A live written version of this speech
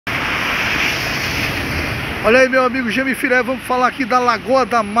Olha aí, meu amigo Gemifilé, vamos falar aqui da Lagoa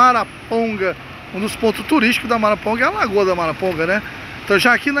da Maraponga. Um dos pontos turísticos da Maraponga é a Lagoa da Maraponga, né? Então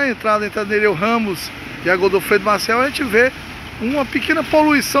já aqui na entrada entre a Nereu Ramos e a Godofredo Marcel, a gente vê uma pequena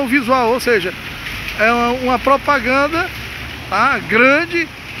poluição visual, ou seja, é uma propaganda, tá, grande,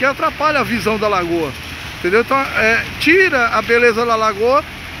 que atrapalha a visão da lagoa, entendeu? Então tira a beleza da lagoa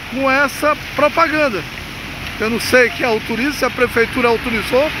com essa propaganda. Eu não sei quem autoriza, se a prefeitura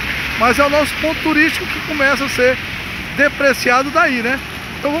autorizou, mas é o nosso ponto turístico que começa a ser depreciado daí, né?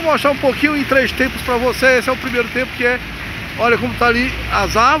 Então vou mostrar um pouquinho em 3 tempos para você. Esse é o primeiro tempo, que é, olha como tá ali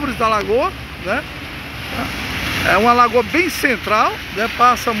as árvores da lagoa, né? É uma lagoa bem central, né?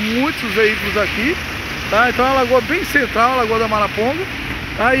 Passa muitos veículos aqui, tá? Então é uma lagoa bem central, a Lagoa da Maraponga,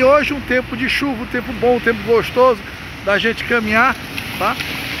 tá? E hoje um tempo de chuva, um tempo bom, um tempo gostoso da gente caminhar, tá?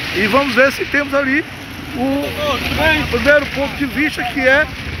 E vamos ver se temos ali o primeiro ponto de vista, que é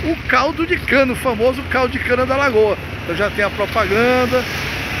o caldo de cana, o famoso caldo de cana da lagoa. Então já tem a propaganda,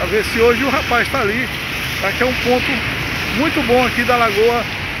 a ver se hoje o rapaz está ali, tá? Que é um ponto muito bom aqui da Lagoa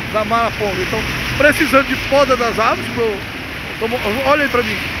da Maraponga. Então, precisando de poda das árvores, olha aí para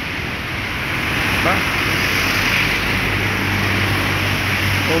mim, tá?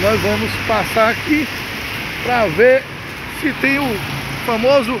 Então nós vamos passar aqui para ver se tem o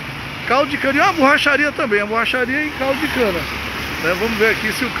famoso caldo de cana e uma borracharia também, a borracharia e caldo de cana, né? Vamos ver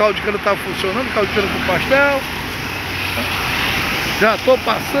aqui se o caldo de cana está funcionando, caldo de cana com pastel. Já estou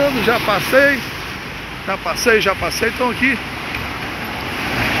passando, já passei, então aqui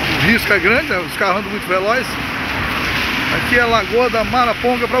o risco é grande, né? Os carros andam muito velozes. Aqui é a Lagoa da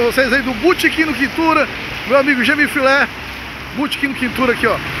Maraponga, para vocês aí do Botequim no Quintura, meu amigo Gemifilé, Botequim no Quintura aqui,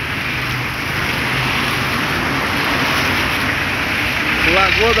 ó.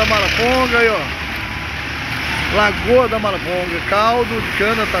 Lagoa da Maraponga aí, ó. Lagoa da Maraponga, caldo de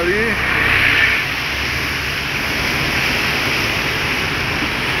cana tá ali.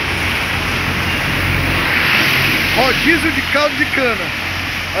 Rodízio de caldo de cana.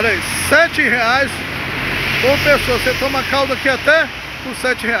 Olha aí, R$7 por pessoa. Você toma caldo aqui até por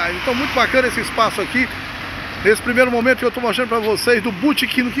R$7. Então muito bacana esse espaço aqui. Nesse primeiro momento que eu estou mostrando para vocês do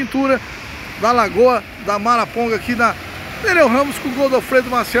Botequim no Quintura, da Lagoa da Maraponga, aqui na Nereu Ramos com o Godofredo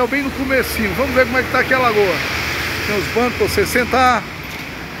Marcel, bem no comecinho. Vamos ver como é que tá aqui a lagoa. Tem os bancos para você sentar.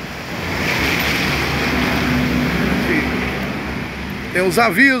 Aqui tem os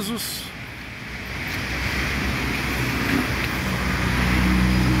avisos.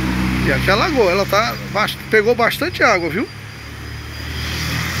 E aqui a lagoa, ela pegou bastante água, viu?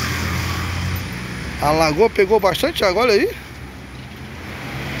 A lagoa pegou bastante água, olha aí.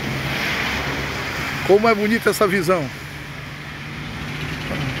 Como é bonita essa visão.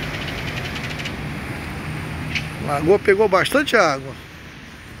 A lagoa pegou bastante água.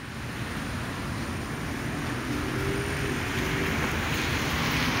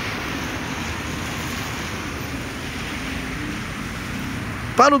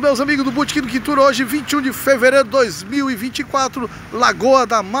 Para os meus amigos do Botequim do Quintura, hoje 21 de fevereiro de 2024, Lagoa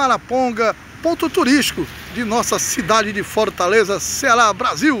da Maraponga, ponto turístico de nossa cidade de Fortaleza, Ceará,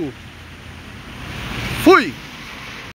 Brasil. Fui!